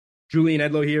Julian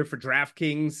Edlow here for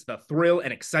DraftKings. The thrill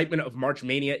and excitement of March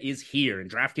Mania is here,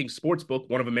 and DraftKings Sportsbook,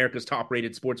 one of America's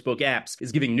top-rated sportsbook apps,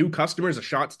 is giving new customers a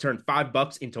shot to turn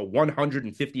 $5 into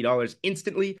 $150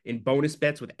 instantly in bonus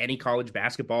bets with any college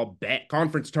basketball bet.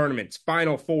 Conference tournaments,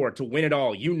 Final Four, to win it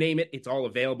all, you name it, it's all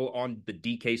available on the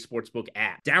DK Sportsbook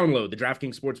app. Download the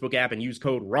DraftKings Sportsbook app and use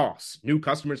code ROSS. New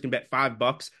customers can bet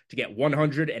 $5 to get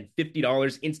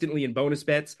 $150 instantly in bonus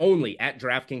bets only at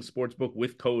DraftKings Sportsbook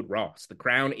with code ROSS. The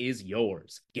crown is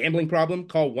yours. Gambling problem?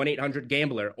 Call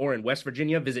 1-800-GAMBLER, or in West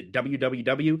Virginia, visit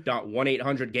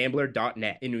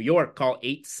www.1800gambler.net. In New York, call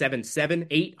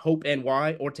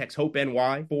 877-8-HOPE-NY or text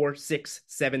HOPE-NY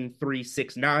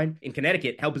 467-369. In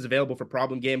Connecticut, help is available for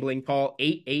problem gambling. Call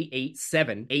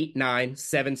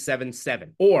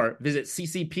 888-789-777 or visit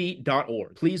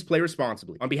ccp.org. Please play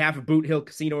responsibly. On behalf of Boot Hill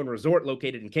Casino and Resort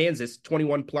located in Kansas,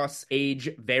 21 plus, age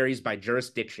varies by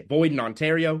jurisdiction. Void in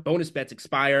Ontario. Bonus bets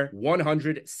expire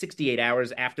 168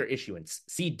 hours after issuance.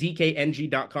 See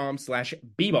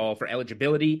dkng.com/bball for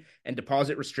eligibility and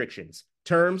deposit restrictions,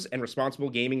 terms, and responsible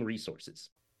gaming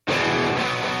resources.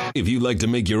 If you'd like to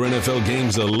make your NFL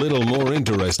games a little more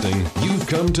interesting, you've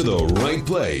come to the right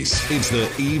place. It's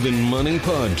the Even Money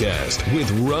Podcast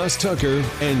with Ross Tucker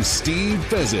and Steve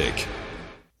Fezzik.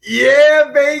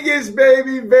 Yeah, Vegas,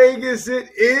 baby, Vegas. It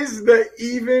is the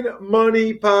Even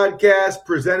Money Podcast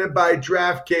presented by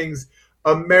DraftKings,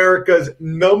 America's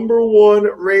 #1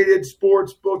 rated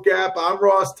sportsbook app. I'm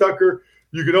Ross Tucker.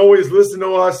 You can always listen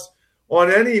to us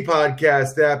on any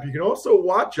podcast app. You can also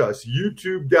watch us,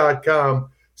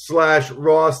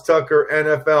 youtube.com/Ross Tucker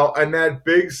NFL. And that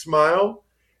big smile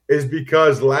is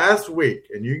because last week,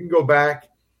 and you can go back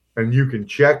and you can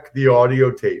check the audio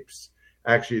tapes.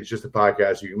 Actually, it's just a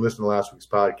podcast. You can listen to last week's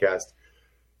podcast.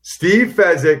 Steve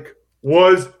Fezzik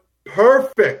was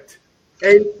perfect.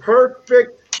 A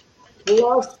perfect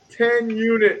plus 10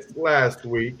 units last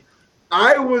week.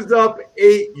 I was up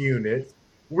 8 units.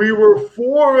 We were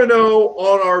 4-0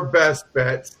 on our best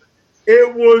bets.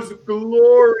 It was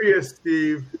glorious,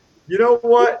 Steve. You know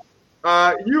what?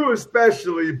 You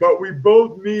especially, but we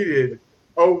both needed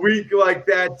a week like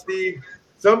that, Steve.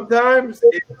 Sometimes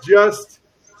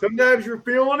you're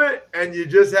feeling it and you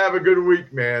just have a good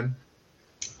week, man.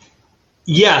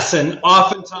 Yes, and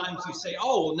oftentimes you say,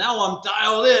 oh, now I'm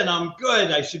dialed in, I'm good,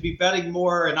 I should be betting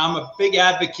more, and I'm a big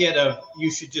advocate of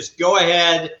you should just go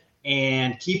ahead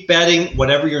and keep betting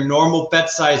whatever your normal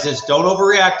bet size is. Don't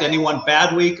overreact to any one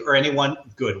bad week or any one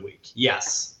good week.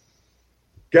 Yes.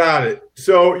 Got it.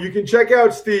 So you can check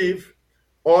out Steve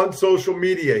on social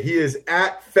media. He is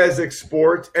at Fezzik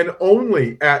Sports and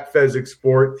only at Fezzik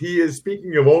Sports. He is,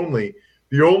 speaking of only,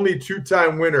 the only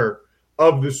 2-time winner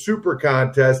of the Super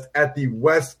Contest at the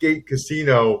Westgate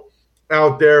Casino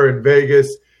out there in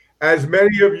Vegas. As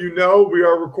many of you know, we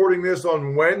are recording this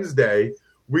on Wednesday.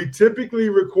 We typically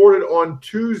record it on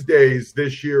Tuesdays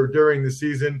this year during the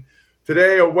season.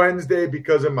 Today, a Wednesday,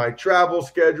 because of my travel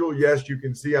schedule. Yes, you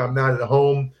can see I'm not at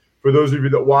home. For those of you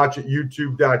that watch at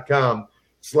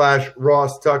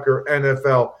youtube.com/Ross Tucker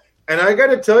NFL. And I got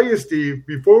to tell you, Steve,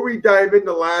 before we dive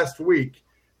into last week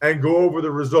and go over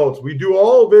the results, we do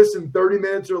all of this in 30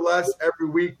 minutes or less every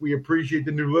week. We appreciate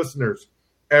the new listeners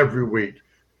every week.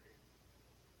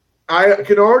 I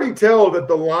can already tell that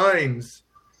the lines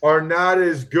are not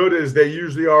as good as they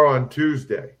usually are on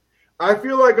Tuesday. I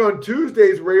feel like on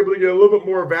Tuesdays, we're able to get a little bit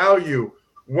more value.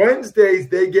 Wednesdays,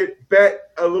 they get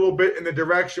bet a little bit in the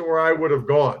direction where I would have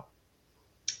gone.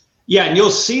 Yeah, and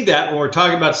you'll see that when we're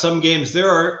talking about some games. There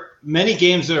are many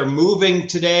games that are moving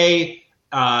today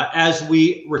as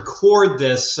we record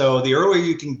this. So the earlier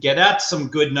you can get at some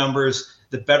good numbers,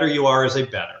 the better you are as a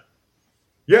bettor.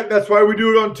 Yeah, that's why we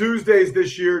do it on Tuesdays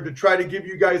this year, to try to give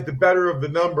you guys the better of the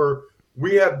number.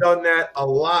 We have done that a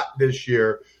lot this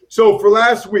year. So for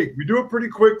last week, we do it pretty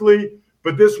quickly,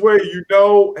 but this way you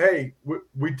know, hey,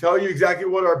 we tell you exactly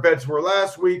what our bets were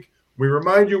last week. We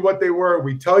remind you what they were.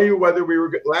 We tell you whether we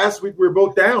were – last week we were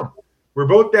both down. We were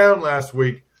both down last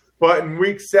week. But in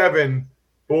week 7,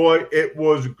 boy, it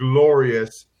was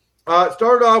glorious.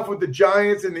 Started off with the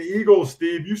Giants and the Eagles,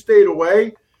 Steve. You stayed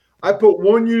away. I put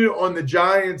 1 unit on the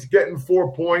Giants getting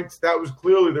 4 points. That was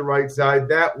clearly the right side.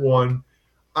 That one.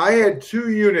 I had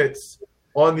 2 units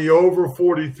on the over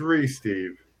 43,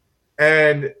 Steve.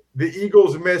 And the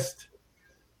Eagles missed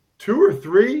 2 or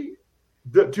 3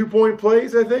 2-point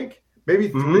plays, I think. Maybe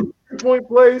 3 2-point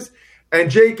plays.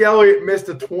 And Jake Elliott missed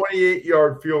a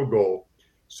 28-yard field goal.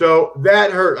 So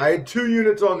that hurt. I had 2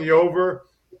 units on the over.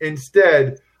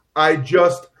 Instead, I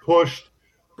just pushed.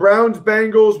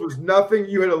 Browns-Bengals was nothing.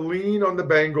 You had a lean on the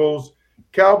Bengals.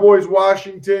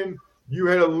 Cowboys-Washington, you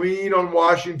had a lean on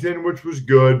Washington, which was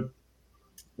good.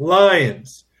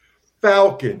 Lions,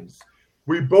 Falcons.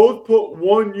 We both put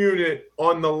 1 unit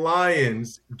on the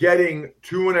Lions getting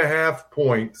 2.5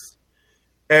 points.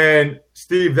 And,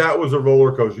 Steve, that was a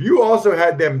roller coaster. You also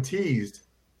had them teased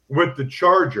with the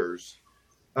Chargers.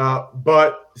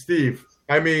 But, Steve,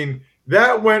 I mean,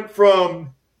 that went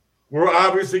from we're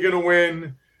obviously going to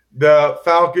win. The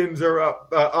Falcons are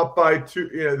up by 2.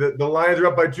 You know, the Lions are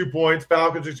up by 2 points.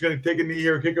 Falcons are just going to take a knee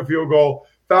here, kick a field goal.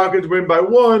 Falcons win by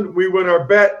 1. We win our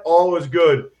bet. All is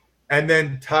good. And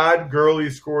then Todd Gurley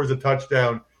scores a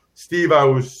touchdown. Steve, I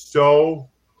was so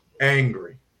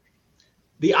angry.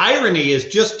 The irony is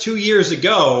just 2 years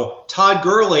ago, Todd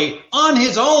Gurley on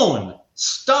his own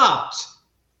stopped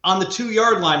on the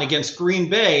 2-yard line against Green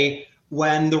Bay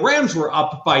when the Rams were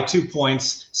up by 2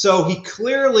 points. So he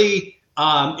clearly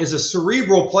is a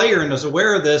cerebral player and is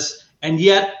aware of this, and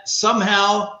yet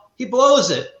somehow he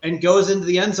blows it and goes into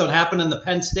the end zone. Happened in the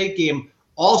Penn State game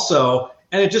also,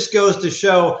 and it just goes to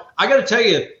show, I got to tell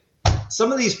you,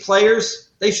 some of these players,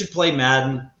 they should play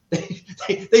Madden.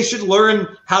 They should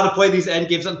learn how to play these end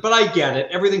games. But I get it.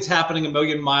 Everything's happening a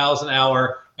million miles an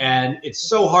hour, and it's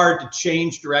so hard to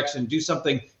change direction, do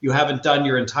something you haven't done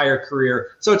your entire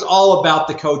career. So it's all about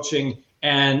the coaching,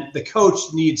 and the coach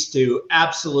needs to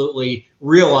absolutely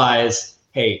realize,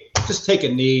 hey, just take a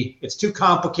knee. It's too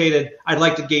complicated. I'd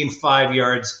like to gain 5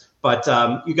 yards, but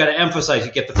you got to emphasize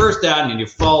you get the first down and you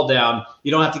fall down.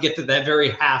 You don't have to get to that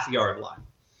very half-yard line.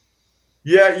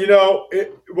 Yeah, you know,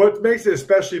 what makes it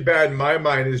especially bad in my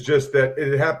mind is just that it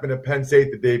had happened at Penn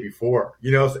State the day before,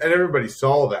 you know, and everybody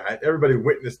saw that. Everybody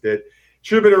witnessed it. It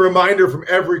should have been a reminder from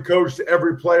every coach to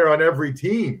every player on every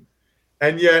team.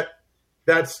 And yet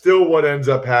that's still what ends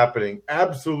up happening.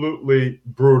 Absolutely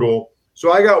brutal.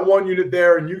 So I got 1 unit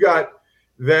there, and you got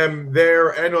them there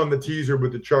and on the teaser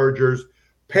with the Chargers.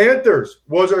 Panthers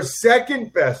was our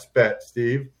second best bet,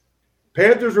 Steve.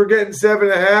 Panthers were getting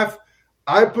 7.5.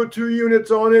 I put 2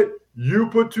 units on it. You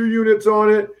put 2 units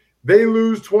on it. They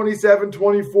lose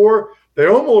 27-24. They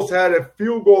almost had a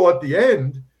field goal at the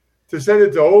end to send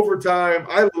it to overtime.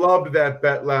 I loved that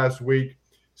bet last week.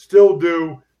 Still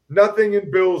do. Nothing in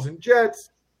Bills and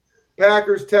Jets.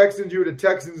 Packers, Texans, you had a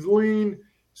Texans lean.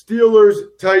 Steelers,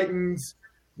 Titans,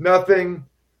 nothing.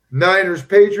 Niners,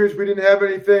 Patriots, we didn't have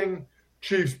anything.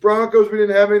 Chiefs, Broncos, we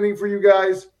didn't have anything for you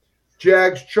guys.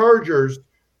 Jags, Chargers.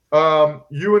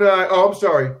 You and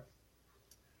I,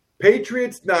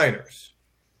 Patriots, Niners.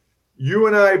 You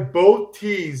and I both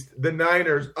teased the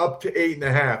Niners up to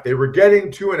 8.5. They were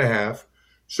getting 2.5.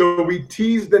 So we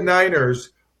teased the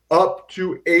Niners up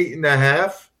to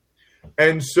 8.5.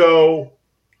 And so,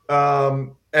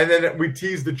 and then we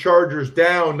teased the Chargers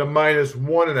down to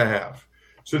 -1.5.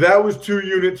 So that was 2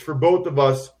 units for both of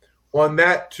us on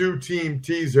that 2-team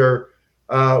teaser.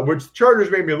 Which the Chargers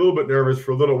made me a little bit nervous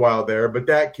for a little while there, but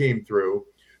that came through.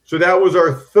 So that was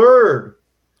our third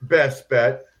best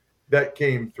bet that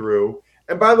came through.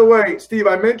 And by the way, Steve,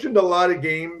 I mentioned a lot of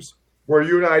games where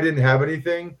you and I didn't have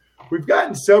anything. We've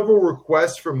gotten several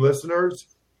requests from listeners.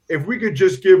 If we could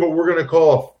just give what we're going to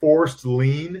call a forced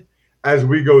lean as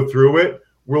we go through it,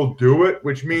 we'll do it,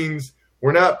 which means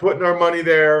we're not putting our money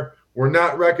there. We're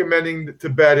not recommending to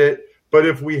bet it. But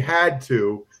if we had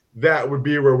to, that would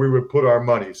be where we would put our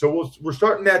money. So we're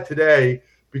starting that today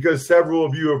because several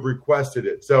of you have requested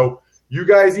it. So you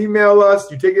guys email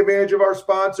us. You take advantage of our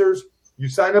sponsors. You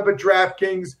sign up at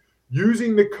DraftKings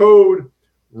using the code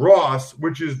Ross,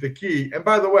 which is the key. And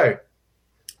by the way,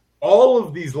 all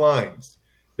of these lines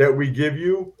that we give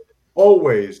you,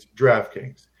 always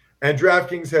DraftKings. And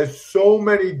DraftKings has so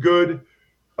many good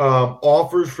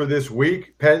offers for this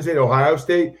week. Penn State, Ohio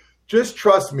State. Just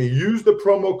trust me. Use the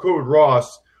promo code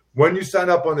Ross when you sign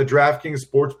up on the DraftKings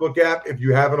Sportsbook app, if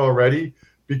you haven't already,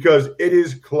 because it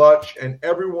is clutch, and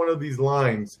every one of these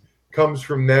lines comes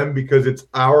from them because it's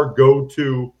our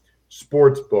go-to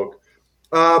sportsbook.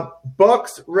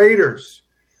 Bucks, Raiders.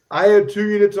 I had 2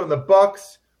 units on the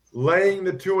Bucks, laying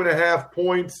the 2.5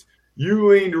 points. You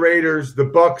leaned Raiders. The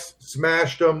Bucks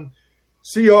smashed them.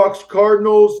 Seahawks,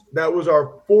 Cardinals. That was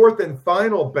our 4th and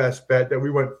final best bet that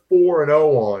we went 4-0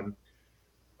 on.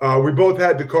 We both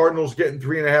had the Cardinals getting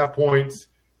 3.5 points.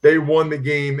 They won the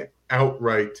game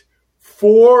outright.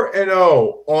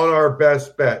 4-0 on our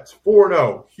best bets.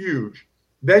 4-0, huge.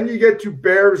 Then you get to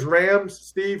Bears, Rams,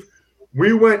 Steve.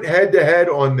 We went head-to-head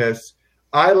on this.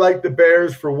 I like the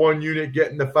Bears for 1 unit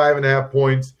getting the 5.5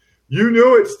 points. You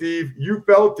knew it, Steve. You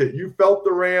felt it. You felt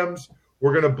the Rams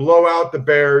were going to blow out the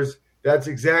Bears. That's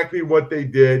exactly what they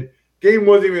did. Game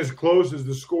wasn't even as close as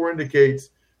the score indicates.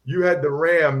 You had the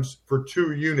Rams for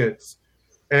 2 units,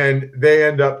 and they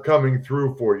end up coming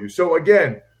through for you. So,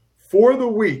 again, for the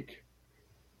week,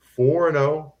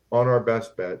 4-0 on our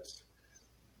best bets.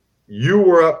 You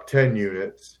were up 10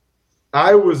 units.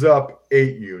 I was up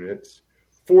 8 units.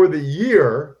 For the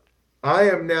year, I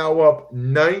am now up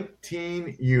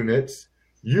 19 units.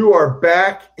 You are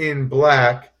back in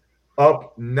black,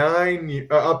 up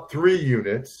 3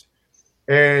 units.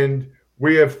 And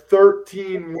we have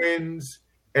 13 wins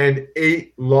and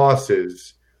 8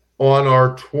 losses on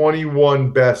our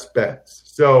 21 best bets.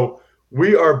 So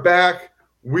we are back,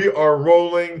 we are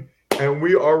rolling, and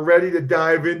we are ready to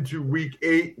dive into week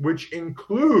 8, which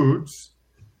includes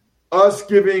us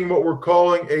giving what we're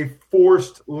calling a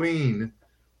forced lean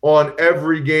on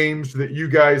every game so that you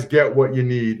guys get what you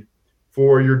need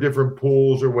for your different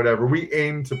pools or whatever. We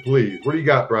aim to please. What do you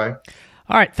got, Brian?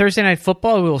 All right, Thursday Night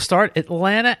Football, we will start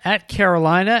Atlanta at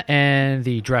Carolina, and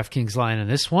the DraftKings line on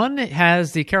this one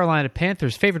has the Carolina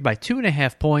Panthers favored by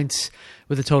 2.5 points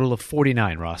with a total of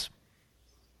 49, Ross.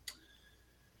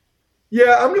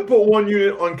 Yeah, I'm going to put 1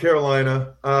 unit on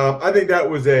Carolina. I think that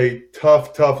was a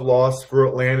tough loss for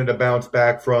Atlanta to bounce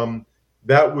back from.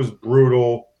 That was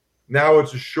brutal. Now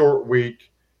it's a short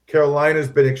week. Carolina's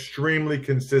been extremely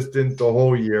consistent the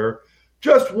whole year.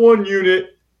 Just 1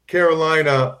 unit.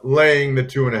 Carolina laying the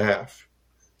 2.5.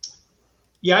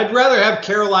 Yeah, I'd rather have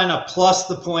Carolina plus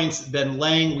the points than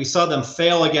laying. We saw them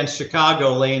fail against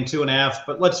Chicago laying 2.5,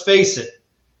 but let's face it,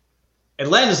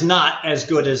 Atlanta's not as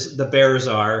good as the Bears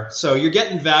are. So you're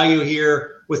getting value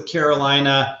here with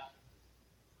Carolina.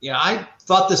 Yeah, I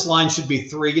thought this line should be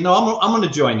 3. You know, I'm going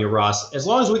to join you, Ross. As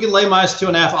long as we can lay minus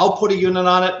 2.5, I'll put a unit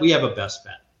on it. We have a best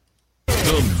bet.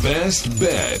 The best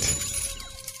bet.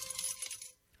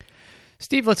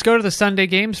 Steve, let's go to the Sunday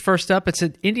games. First up, it's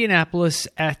at Indianapolis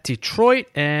at Detroit,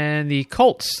 and the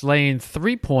Colts laying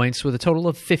 3 points with a total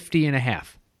of 50.5.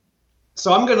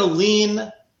 So I'm going to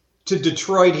lean to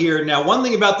Detroit here. Now, one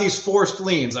thing about these forced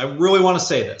leans, I really want to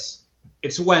say this.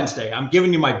 It's Wednesday. I'm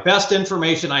giving you my best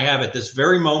information I have at this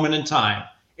very moment in time.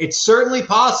 It's certainly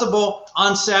possible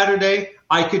on Saturday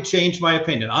I could change my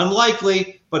opinion.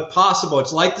 Unlikely, but possible.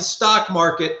 It's like the stock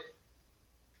market.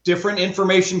 Different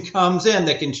information comes in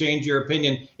that can change your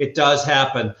opinion. It does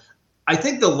happen. I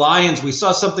think the Lions, we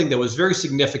saw something that was very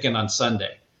significant on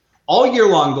Sunday. All year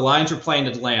long, the Lions were playing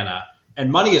Atlanta,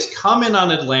 and money has come in on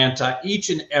Atlanta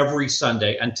each and every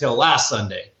Sunday until last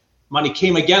Sunday. Money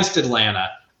came against Atlanta.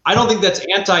 I don't think that's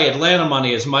anti-Atlanta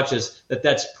money as much as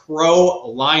that's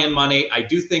pro-Lion money. I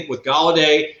do think with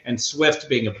Golladay and Swift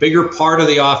being a bigger part of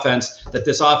the offense, that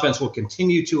this offense will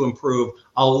continue to improve.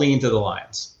 I'll lean to the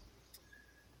Lions.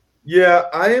 Yeah,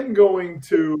 I am going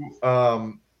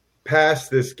to pass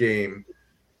this game.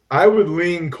 I would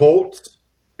lean Colts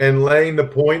and laying the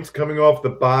points coming off the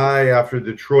bye after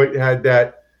Detroit had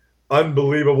that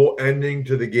unbelievable ending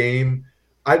to the game.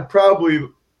 I'd probably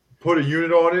put a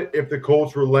unit on it if the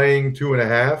Colts were laying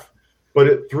 2.5. But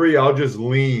at 3, I'll just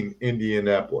lean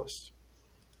Indianapolis.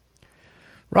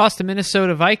 Ross, the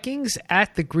Minnesota Vikings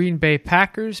at the Green Bay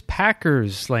Packers.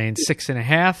 Packers laying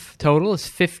 6.5. Total is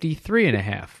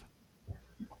 53.5.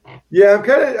 Yeah,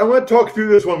 I want to talk through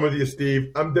this one with you,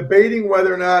 Steve. I'm debating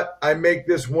whether or not I make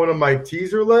this one of my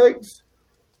teaser legs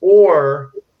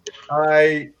or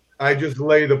I just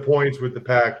lay the points with the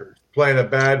Packers, playing a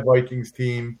bad Vikings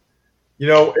team. You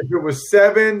know, if it was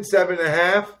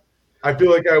 7.5, I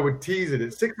feel like I would tease it. At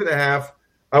 6.5,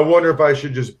 I wonder if I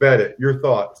should just bet it. Your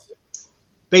thoughts?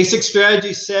 Basic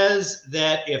strategy says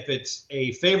that if it's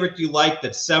a favorite you like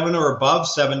that's 7 or above,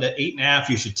 7 to 8.5,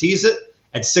 you should tease it.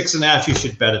 At 6.5, you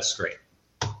should bet it straight.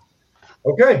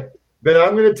 Okay. Then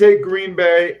I'm going to take Green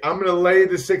Bay. I'm going to lay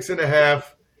the 6.5.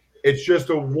 It's just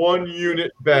a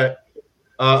 1-unit bet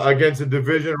against a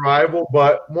division rival.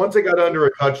 But once I got under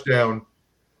a touchdown,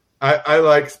 I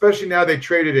like, especially now they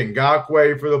traded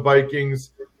Ngakoue for the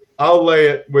Vikings. I'll lay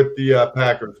it with the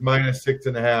Packers, minus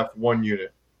 6.5, 1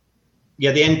 unit.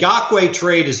 Yeah, the Ngakoue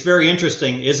trade is very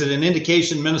interesting. Is it an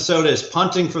indication Minnesota is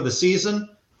punting for the season?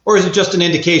 Or is it just an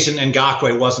indication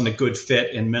Ngakoue wasn't a good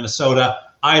fit in Minnesota?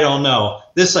 I don't know.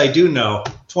 This I do know.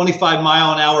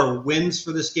 25-mile-an-hour winds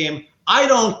for this game. I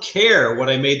don't care what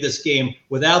I made this game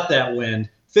without that wind.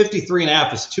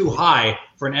 53.5 is too high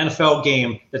for an NFL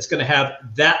game that's going to have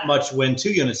that much wind.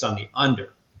 2 units on the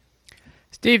under.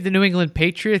 Steve, the New England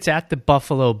Patriots at the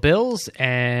Buffalo Bills,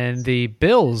 and the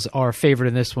Bills are favored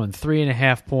in this one,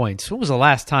 3.5 points. When was the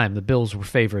last time the Bills were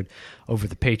favored over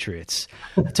the Patriots?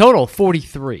 Total,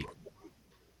 43.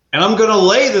 And I'm going to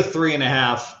lay the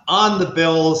 3.5 on the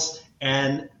Bills,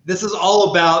 and this is all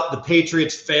about the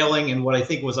Patriots failing in what I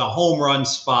think was a home run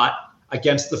spot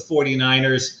against the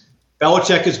 49ers.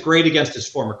 Belichick is great against his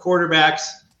former quarterbacks,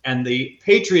 and the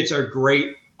Patriots are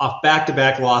great off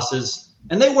back-to-back losses,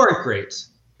 and they weren't great.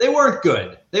 They weren't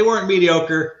good. They weren't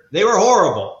mediocre. They were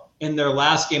horrible in their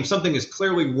last game. Something is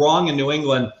clearly wrong in New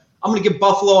England. I'm going to give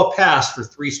Buffalo a pass for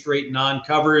 3 straight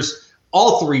non-covers,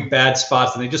 all 3 bad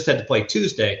spots, and they just had to play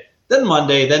Tuesday, then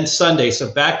Monday, then Sunday,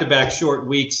 so back-to-back short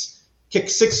weeks. Kick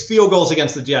 6 field goals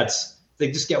against the Jets. If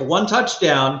they just get 1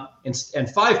 touchdown and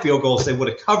 5 field goals, they would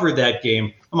have covered that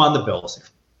game. I'm on the Bills here.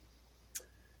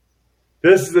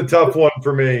 This is a tough one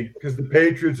for me because the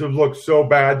Patriots have looked so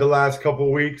bad the last couple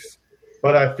of weeks,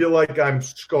 but I feel like I'm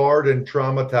scarred and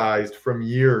traumatized from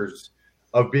years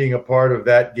of being a part of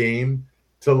that game.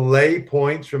 To lay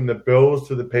points from the Bills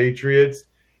to the Patriots,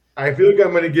 I feel like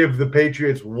I'm going to give the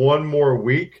Patriots 1 more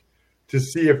week to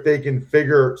see if they can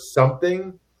figure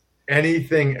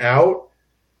anything out.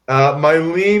 My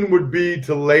lean would be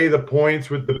to lay the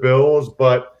points with the Bills,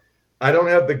 but I don't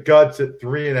have the guts at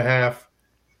 3.5,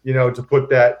 to put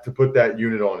that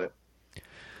unit on it.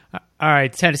 All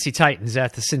right, Tennessee Titans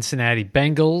at the Cincinnati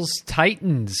Bengals.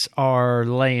 Titans are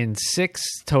laying 6,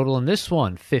 total in this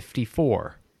one,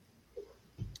 54.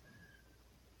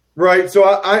 Right, so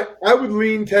I would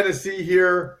lean Tennessee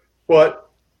here, but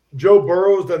Joe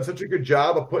Burrow's done such a good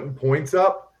job of putting points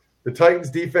up. The Titans'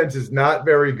 defense is not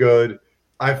very good.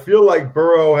 I feel like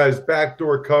Burrow has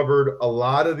backdoor covered a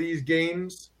lot of these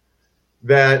games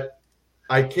that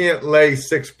I can't lay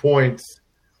 6 points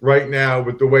right now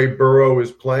with the way Burrow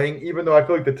is playing, even though I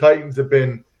feel like the Titans have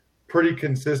been pretty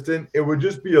consistent. It would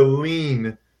just be a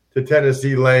lean to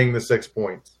Tennessee laying the 6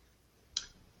 points.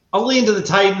 I'll lean to the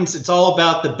Titans. It's all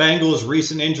about the Bengals'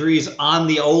 recent injuries on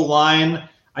the O-line.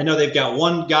 I know they've got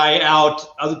 1 guy out.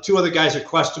 2 other guys are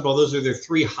questionable. Those are their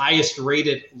 3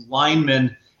 highest-rated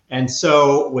linemen. And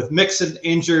so with Mixon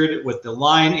injured, with the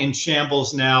line in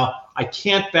shambles now, I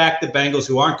can't back the Bengals,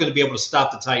 who aren't going to be able to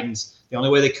stop the Titans. The only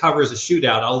way they cover is a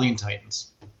shootout. I'll lean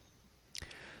Titans.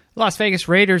 Las Vegas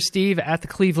Raiders, Steve, at the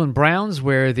Cleveland Browns,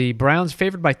 where the Browns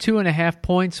favored by 2.5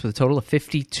 points with a total of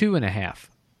 52.5.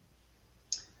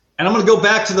 And I'm going to go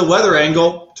back to the weather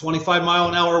angle.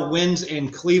 25-mile-an-hour winds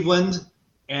in Cleveland,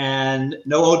 and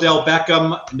no Odell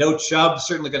Beckham, no Chubb.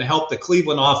 Certainly going to help the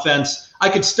Cleveland offense. I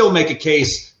could still make a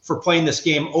case for playing this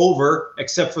game over,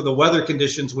 except for the weather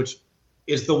conditions, which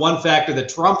is the one factor that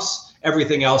trumps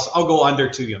everything else. I'll go under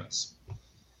 2 units.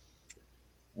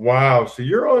 Wow, so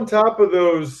you're on top of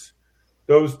those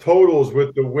totals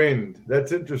with the wind.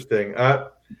 That's interesting.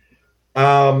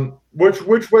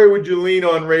 Which way would you lean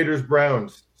on Raiders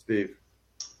Browns, Steve?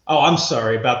 Oh, I'm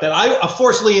sorry about that. I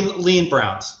force lean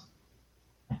Browns.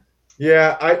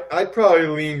 Yeah, I'd probably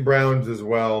lean Browns as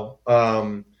well.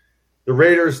 The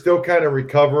Raiders still kind of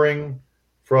recovering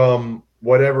from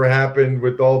whatever happened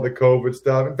with all the COVID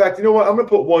stuff. In fact, you know what? I'm going to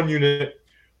put 1 unit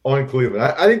on Cleveland.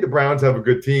 I think the Browns have a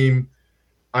good team.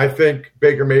 I think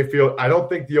Baker Mayfield, I don't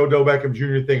think the Odell Beckham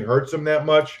Jr. thing hurts him that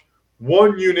much.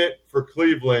 1 unit for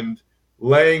Cleveland,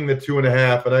 laying the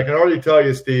 2.5. And I can already tell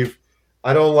you, Steve,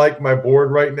 I don't like my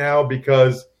board right now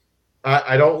because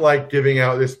I don't like giving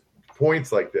out this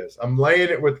points like this. I'm laying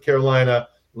it with Carolina,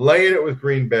 laying it with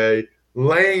Green Bay,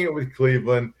 laying it with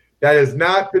Cleveland. That has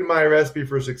not been my recipe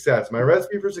for success. My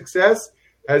recipe for success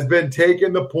has been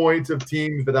taking the points of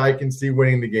teams that I can see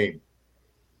winning the game.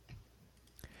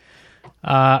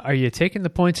 Are you taking the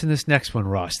points in this next one,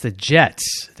 Ross? The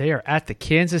Jets, they are at the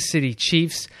Kansas City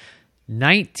Chiefs.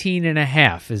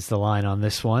 19.5 is the line on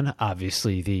this one.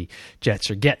 Obviously, the Jets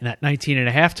are getting that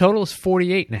 19.5. Total is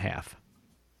 48.5.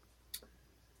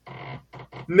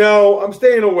 No, I'm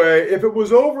staying away. If it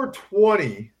was over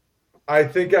 20, I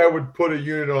think I would put a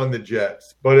unit on the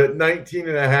Jets. But at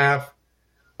 19.5,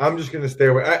 I'm just going to stay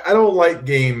away. I don't like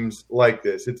games like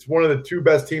this. It's one of the 2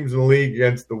 best teams in the league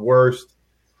against the worst.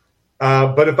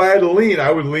 But if I had to lean,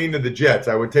 I would lean to the Jets.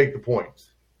 I would take the points.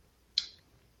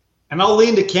 And I'll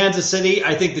lean to Kansas City.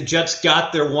 I think the Jets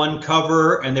got their 1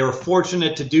 cover, and they were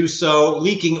fortunate to do so,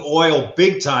 leaking oil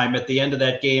big time at the end of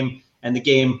that game. And the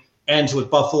game ends with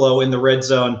Buffalo in the red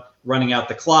zone, running out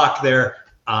the clock there.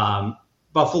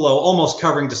 Buffalo almost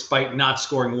covering despite not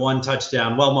scoring 1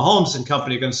 touchdown. Well, Mahomes and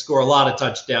company are going to score a lot of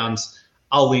touchdowns.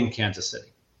 I'll lean Kansas City.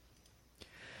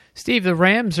 Steve, the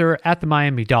Rams are at the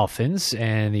Miami Dolphins,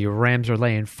 and the Rams are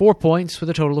laying 4 points with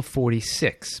a total of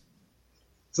 46.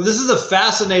 So this is a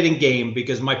fascinating game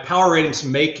because my power ratings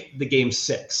make the game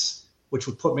 6, which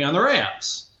would put me on the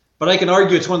Rams. But I can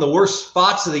argue it's one of the worst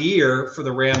spots of the year for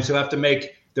the Rams, who have to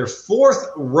make their 4th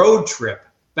road trip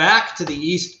back to the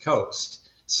East Coast.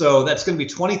 So that's going to be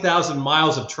 20,000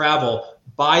 miles of travel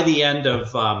by the end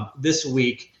of this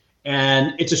week.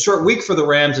 And it's a short week for the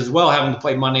Rams as well, having to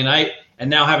play Monday night and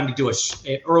now having to do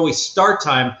an early start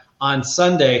time on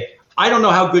Sunday. I don't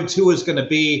know how good Tua is going to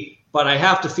be. but I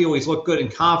have to feel he's looked good in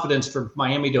confidence for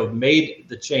Miami to have made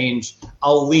the change.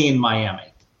 I'll lean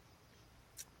Miami.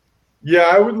 Yeah,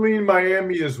 I would lean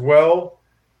Miami as well.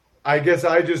 I guess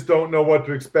I just don't know what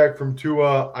to expect from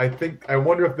Tua. I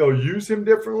wonder if they'll use him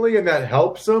differently, and that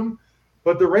helps him.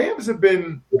 But the Rams have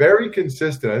been very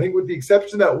consistent. I think with the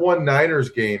exception of that one Niners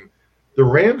game, the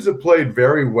Rams have played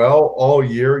very well all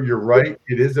year. You're right.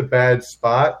 It is a bad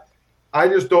spot. I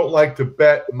just don't like to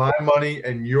bet my money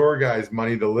and your guys'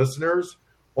 money, the listeners,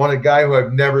 on a guy who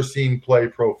I've never seen play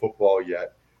pro football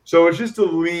yet. So it's just a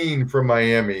lean for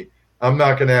Miami. I'm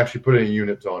not going to actually put any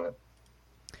units on it.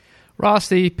 Ross,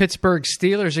 the Pittsburgh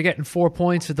Steelers are getting 4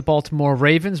 points at the Baltimore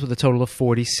Ravens with a total of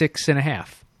 46.5.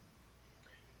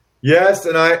 Yes,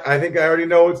 and I think I already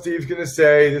know what Steve's going to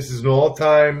say. This is an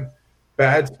all-time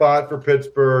bad spot for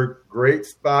Pittsburgh, great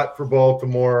spot for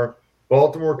Baltimore.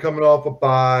 Baltimore coming off a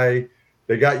bye.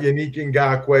 They got Yannick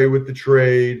Ngakoue with the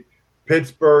trade.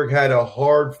 Pittsburgh had a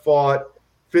hard-fought,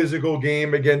 physical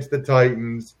game against the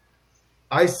Titans.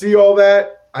 I see all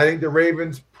that. I think the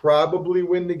Ravens probably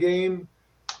win the game,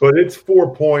 but it's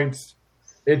 4 points.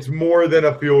 It's more than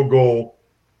a field goal.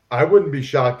 I wouldn't be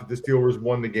shocked if the Steelers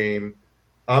won the game.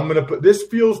 I'm going to put – this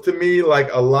feels to me like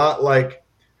a lot like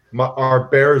our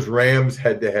Bears-Rams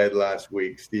head-to-head last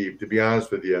week, Steve, to be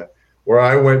honest with you, where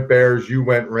I went Bears, you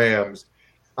went Rams.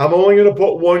 I'm only going to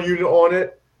put 1 unit on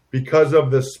it because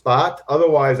of the spot.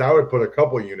 Otherwise, I would put a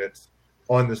couple units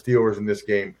on the Steelers in this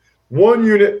game. 1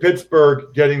 unit,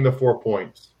 Pittsburgh getting the 4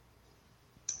 points.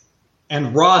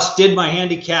 And Ross did my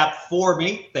handicap for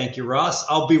me. Thank you, Ross.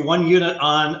 I'll be 1 unit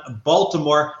on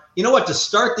Baltimore. You know what? To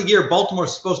start the year,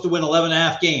 Baltimore's supposed to win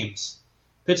 11.5 games.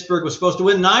 Pittsburgh was supposed to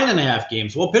win 9.5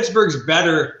 games. Well, Pittsburgh's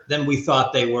better than we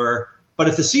thought they were. But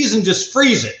if the season just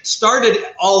started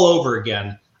all over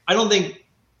again, I don't think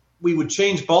we would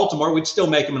change Baltimore. We'd still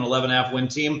make them an 11.5 win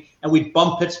team, and we'd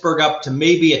bump Pittsburgh up to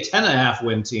maybe a 10.5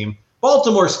 win team.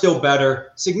 Baltimore's still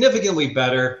better, significantly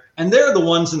better, and they're the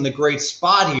ones in the great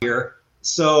spot here.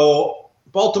 So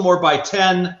Baltimore by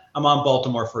 10, I'm on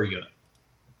Baltimore for a unit.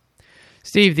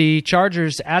 Steve, the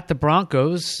Chargers at the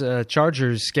Broncos.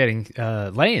 Chargers laying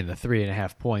the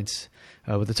 3.5 points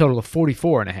with a total of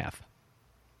 44.5.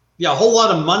 Yeah, a whole lot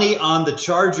of money on the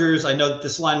Chargers. I know that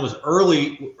this line was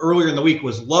earlier in the week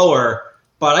was lower,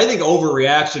 but I think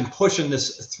overreaction pushing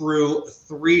this through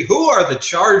 3. Who are the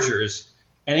Chargers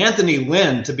and Anthony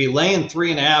Lynn to be laying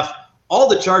 3.5? All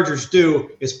the Chargers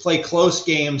do is play close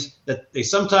games that they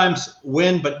sometimes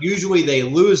win, but usually they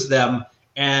lose them.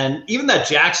 And even that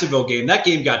Jacksonville game, that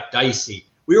game got dicey.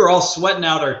 We were all sweating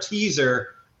out our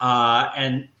teaser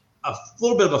and a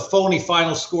little bit of a phony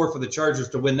final score for the Chargers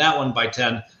to win that one by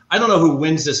 10. I don't know who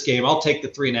wins this game. I'll take the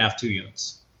 3.5, 2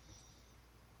 units.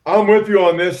 I'm with you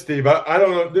on this, Steve. I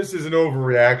don't know. This is an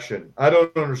overreaction. I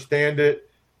don't understand it.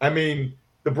 I mean,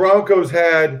 the Broncos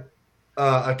had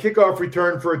a kickoff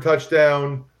return for a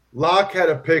touchdown. Locke had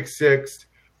a pick 6.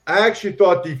 I actually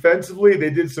thought defensively they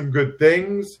did some good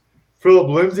things. Phillip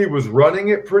Lindsay was running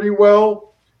it pretty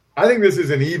well. I think this is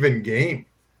an even game.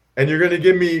 And you're going to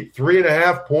give me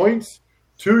 3.5 points?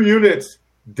 2 units,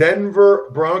 Denver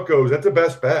Broncos. That's the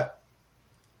best bet.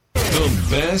 The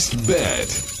best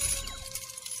bet.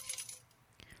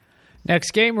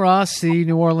 Next game, Ross, the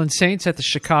New Orleans Saints at the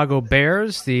Chicago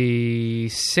Bears. The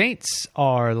Saints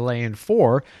are laying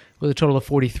 4 with a total of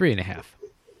 43.5.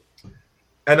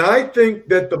 And I think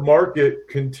that the market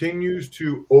continues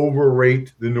to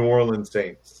overrate the New Orleans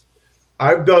Saints.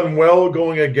 I've done well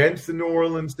going against the New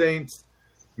Orleans Saints.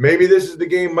 Maybe this is the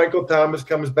game Michael Thomas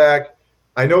comes back.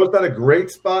 I know it's not a great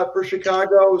spot for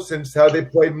Chicago since how they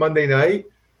played Monday night,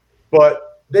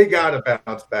 but they got to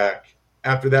bounce back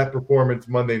after that performance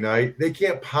Monday night. They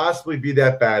can't possibly be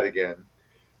that bad again.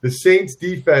 The Saints'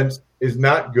 defense is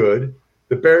not good.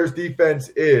 The Bears' defense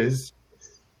is.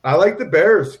 I like the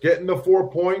Bears getting the 4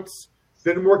 points.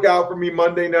 Didn't work out for me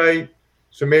Monday night,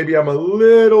 so maybe I'm a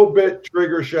little bit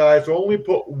trigger shy. So only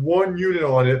put 1 unit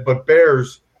on it, but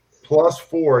Bears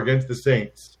 +4 against the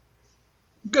Saints.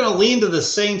 I'm going to lean to the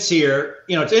Saints here.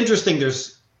 You know, it's interesting.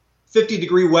 There's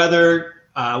 50-degree weather.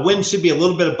 Wind should be a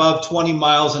little bit above 20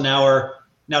 miles an hour.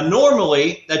 Now,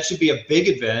 normally, that should be a big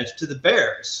advantage to the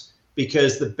Bears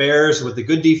because the Bears, with the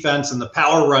good defense and the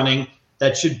power running,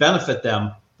 that should benefit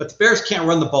them. But the Bears can't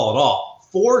run the ball at all.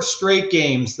 4 straight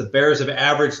games, the Bears have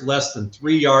averaged less than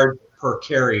 3 yards per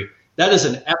carry. That is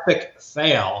an epic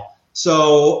fail.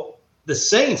 So the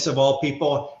Saints, of all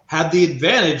people, have the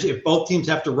advantage if both teams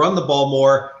have to run the ball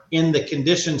more in the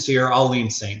conditions here. I'll lean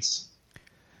Saints.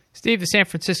 Steve, the San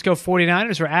Francisco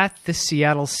 49ers are at the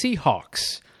Seattle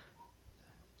Seahawks.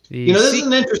 This is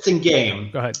an interesting game.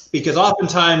 Go ahead. Because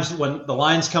oftentimes when the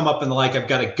lines come up and I've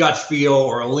got a gut feel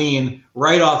or a lean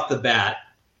right off the bat.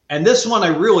 And this one I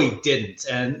really didn't.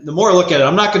 And the more I look at it,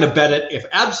 I'm not going to bet it. If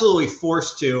absolutely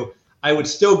forced to, I would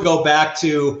still go back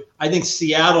to, I think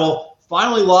Seattle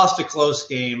finally lost a close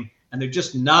game, and they're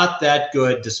just not that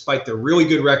good despite their really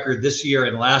good record this year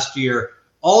and last year.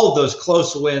 All of those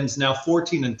close wins, now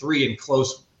 14-3 in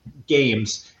close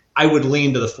games, I would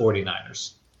lean to the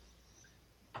 49ers.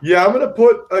 Yeah, I'm going to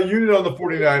put a unit on the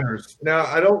 49ers. Now,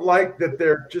 I don't like that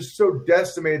they're just so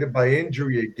decimated by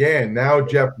injury again. Now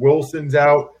Jeff Wilson's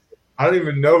out. I don't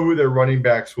even know who their running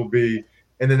backs will be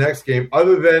in the next game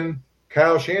other than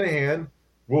Kyle Shanahan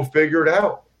will figure it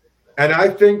out. And I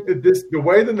think that the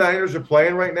way the Niners are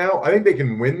playing right now, I think they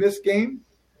can win this game.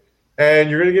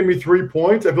 And you're going to give me 3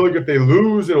 points. I feel like if they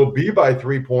lose, it'll be by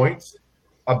 3 points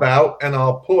and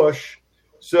I'll push.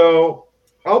 So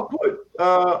I'll put,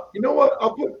 you know what?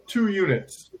 I'll put 2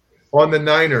 units on the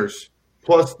Niners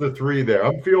plus the 3 there.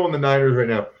 I'm feeling the Niners right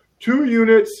now. 2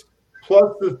 units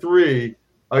plus the 3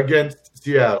 against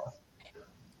Seattle.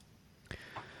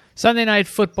 Sunday Night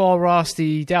Football, Ross,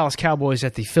 the Dallas Cowboys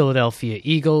at the Philadelphia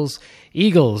Eagles.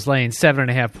 Eagles laying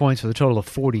 7.5 points with a total of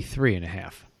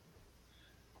 43.5.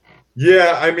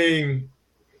 Yeah, I mean,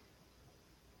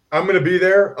 I'm going to be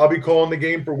there. I'll be calling the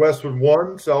game for Westwood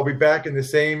One, so I'll be back in the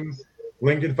same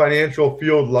Lincoln Financial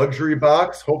Field luxury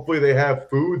box. Hopefully they have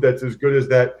food that's as good as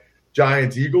that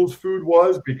Giants-Eagles food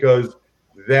was, because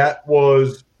that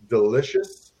was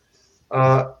delicious.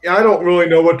 I don't really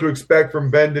know what to expect from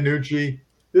Ben DiNucci.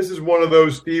 This is one of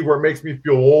those, Steve, where it makes me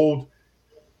feel old.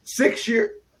 7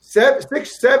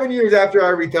 years after I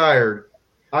retired,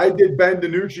 I did Ben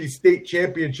DiNucci's state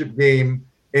championship game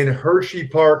in Hershey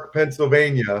Park,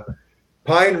 Pennsylvania,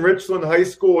 Pine Richland High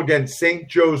School against St.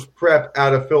 Joe's Prep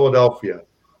out of Philadelphia.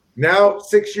 Now,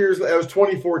 6 years, that was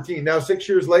 2014. Now, 6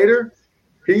 years later,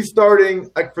 he's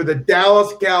starting for the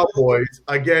Dallas Cowboys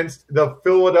against the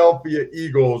Philadelphia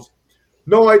Eagles.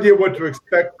 No idea what to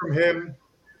expect from him,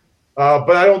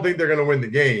 but I don't think they're going to win the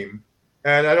game,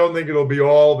 and I don't think it'll be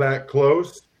all that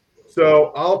close.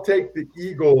 So I'll take the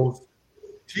Eagles,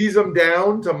 tease them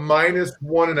down to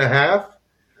 -1.5.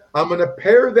 I'm going to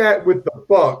pair that with the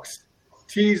Bucks,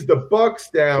 tease the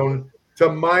Bucks down to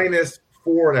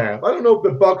 -4.5. I don't know if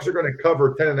the Bucks are going to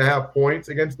cover 10.5 points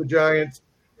against the Giants,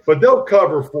 but they'll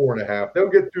cover 4.5. They'll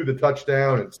get through the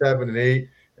touchdown and 7 and 8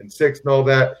 and 6 and all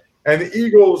that. And the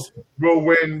Eagles will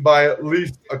win by at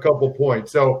least a couple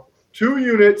points. So 2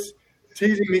 units,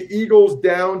 teasing the Eagles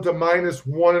down to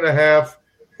 -1.5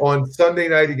 on Sunday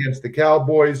night against the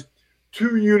Cowboys.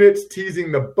 2 units,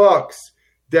 teasing the Bucks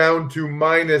down to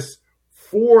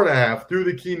 -4.5 through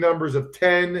the key numbers of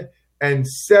 10 and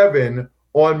 7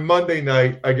 on Monday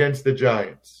night against the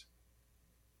Giants.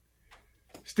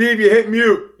 Steve, you hit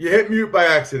mute. You hit mute by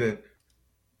accident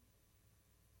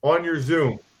on your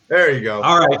Zoom. There you go.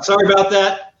 All right. Sorry about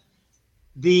that.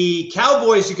 The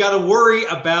Cowboys, you got to worry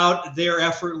about their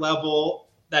effort level.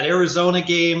 That Arizona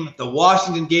game, the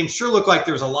Washington game, sure looked like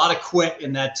there was a lot of quit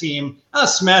in that team. I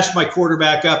smashed my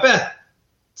quarterback up.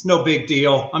 It's no big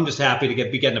deal. I'm just happy to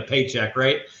be getting a paycheck,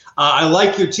 right? I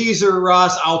like your teaser,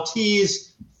 Ross. I'll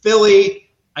tease Philly.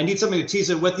 I need something to tease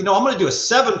it with. I'm going to do a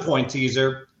 7-point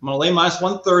teaser. I'm going to lay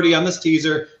 -130 on this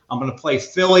teaser. I'm going to play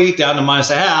Philly down to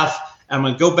 -0.5. And I'm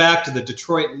going to go back to the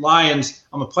Detroit Lions.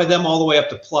 I'm going to play them all the way up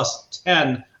to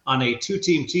 +10 on a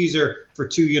 2-team teaser for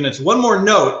 2 units. One more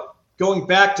note, going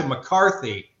back to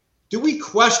McCarthy. Do we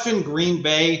question Green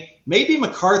Bay? Maybe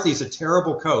McCarthy's a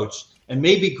terrible coach, and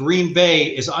maybe Green Bay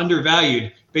is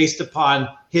undervalued based upon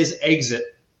his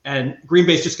exit, and Green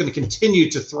Bay is just going to continue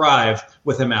to thrive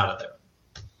with him out of there.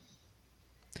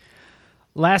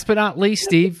 Last but not least,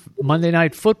 Steve, Monday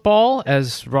Night Football,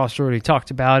 as Ross already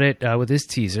talked about it with his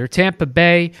teaser. Tampa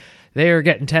Bay, they are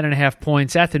getting 10.5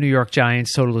 points at the New York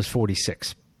Giants. Total is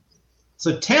 46.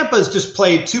 So Tampa's just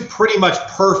played 2 pretty much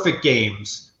perfect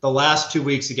games the last 2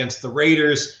 weeks against the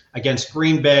Raiders, against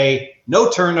Green Bay.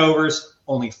 No turnovers,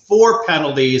 only 4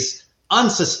 penalties.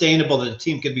 Unsustainable that a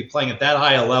team could be playing at that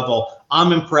high a level.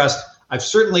 I'm impressed. I've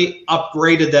certainly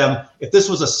upgraded them. If this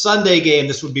was a Sunday game,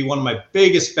 this would be one of my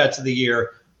biggest bets of the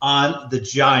year on the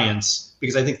Giants,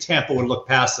 because I think Tampa would look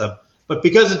past them. But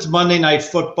because it's Monday Night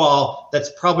Football,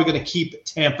 that's probably going to keep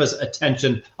Tampa's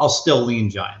attention. I'll still lean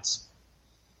Giants.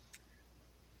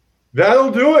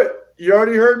 That'll do it. You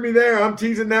already heard me there. I'm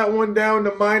teasing that one down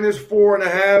to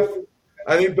 -4.5.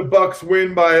 I think the Bucks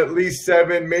win by at least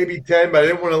 7, maybe 10, but I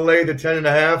didn't want to lay the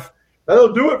 10.5.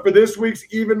 That'll do it for this week's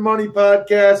Even Money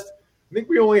podcast. I think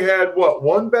we only had,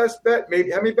 one best bet?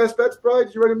 Maybe. How many best bets, Brian?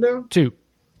 Did you write them down? 2.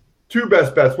 2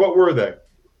 best bets. What were they?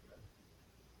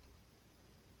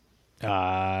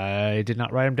 I did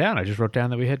not write them down. I just wrote down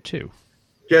that we had 2.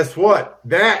 Guess what?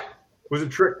 That was a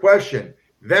trick question.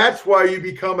 That's why you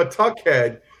become a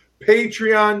Tuckhead.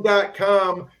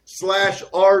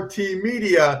 Patreon.com/RT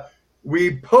Media.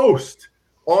 We post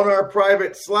on our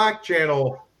private Slack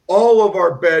channel all of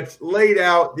our bets laid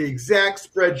out, the exact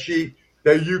spreadsheet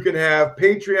that you can have.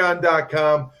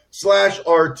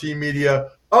 Patreon.com/RT Media.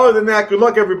 Other than that, good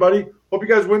luck, everybody. Hope you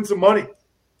guys win some money.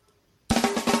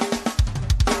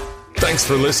 Thanks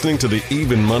for listening to the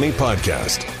Even Money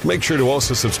Podcast. Make sure to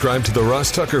also subscribe to the Ross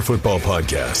Tucker Football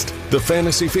Podcast, The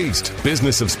Fantasy Feast,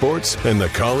 Business of Sports, and The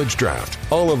College Draft.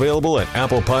 All available at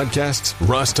Apple Podcasts,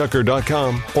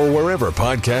 rosstucker.com, or wherever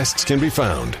podcasts can be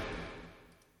found.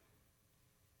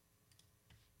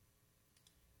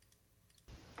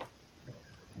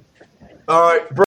 All right.